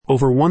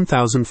Over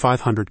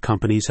 1,500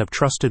 companies have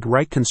trusted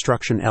Wright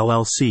Construction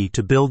LLC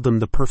to build them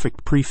the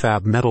perfect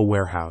prefab metal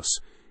warehouse.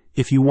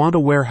 If you want a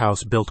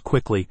warehouse built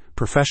quickly,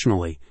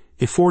 professionally,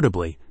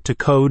 affordably, to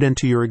code and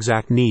to your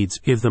exact needs,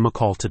 give them a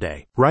call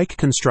today. Wright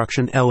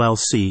Construction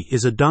LLC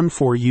is a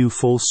done-for-you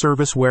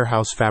full-service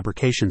warehouse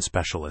fabrication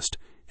specialist,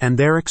 and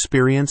their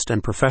experienced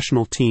and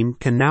professional team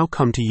can now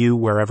come to you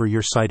wherever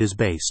your site is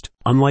based.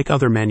 Unlike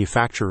other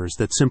manufacturers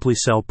that simply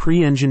sell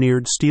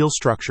pre-engineered steel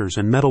structures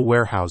and metal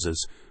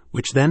warehouses,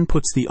 which then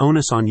puts the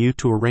onus on you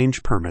to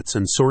arrange permits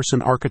and source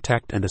an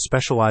architect and a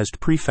specialized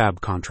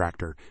prefab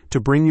contractor to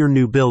bring your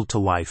new build to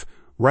life,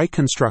 Wright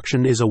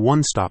Construction is a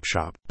one-stop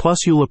shop.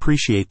 Plus, you'll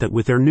appreciate that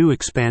with their new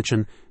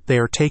expansion, they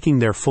are taking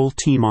their full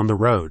team on the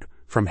road,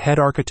 from head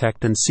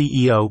architect and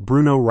CEO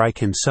Bruno Reich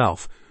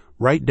himself,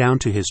 right down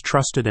to his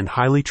trusted and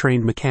highly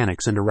trained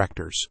mechanics and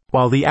erectors.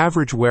 While the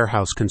average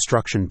warehouse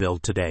construction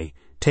build today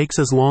takes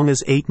as long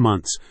as 8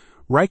 months,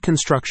 Wright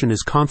Construction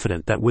is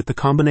confident that with the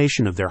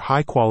combination of their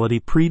high-quality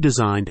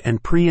pre-designed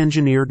and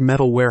pre-engineered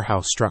metal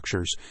warehouse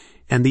structures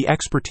and the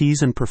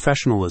expertise and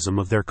professionalism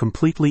of their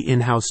completely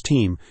in-house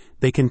team,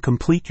 they can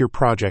complete your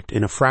project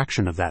in a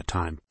fraction of that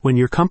time. When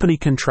your company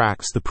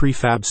contracts the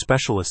prefab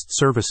specialist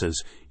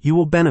services, you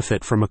will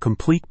benefit from a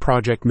complete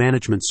project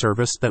management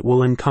service that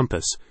will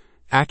encompass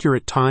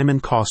accurate time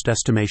and cost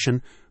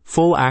estimation,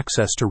 full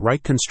access to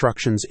Wright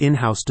Construction's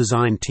in-house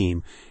design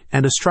team,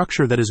 and a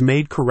structure that is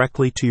made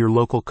correctly to your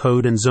local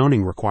code and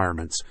zoning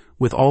requirements,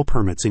 with all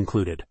permits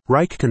included.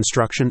 Wright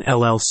Construction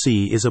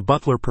LLC is a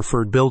Butler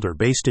preferred builder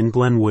based in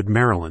Glenwood,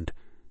 Maryland,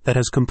 that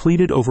has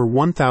completed over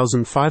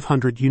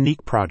 1,500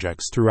 unique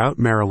projects throughout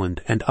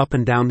Maryland and up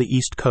and down the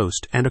East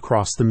Coast and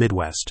across the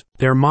Midwest.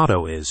 Their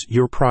motto is,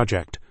 "Your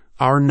project,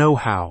 our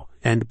know-how,"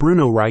 and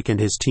Bruno Reich and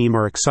his team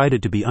are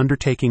excited to be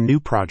undertaking new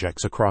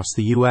projects across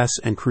the U.S.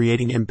 and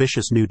creating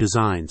ambitious new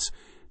designs.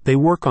 They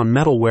work on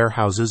metal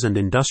warehouses and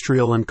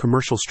industrial and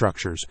commercial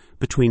structures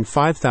between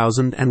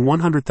 5,000 and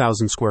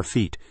 100,000 square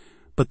feet,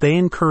 but they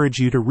encourage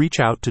you to reach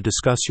out to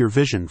discuss your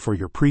vision for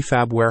your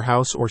prefab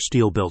warehouse or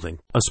steel building.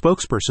 A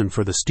spokesperson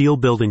for the steel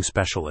building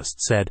specialist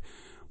said,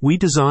 "We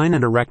design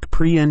and erect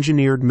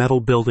pre-engineered metal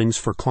buildings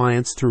for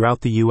clients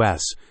throughout the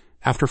U.S.,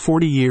 After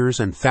 40 years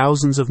and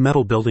thousands of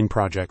metal building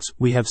projects,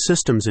 we have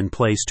systems in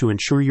place to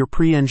ensure your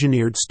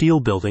pre-engineered steel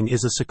building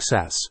is a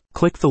success."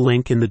 Click the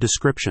link in the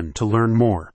description to learn more.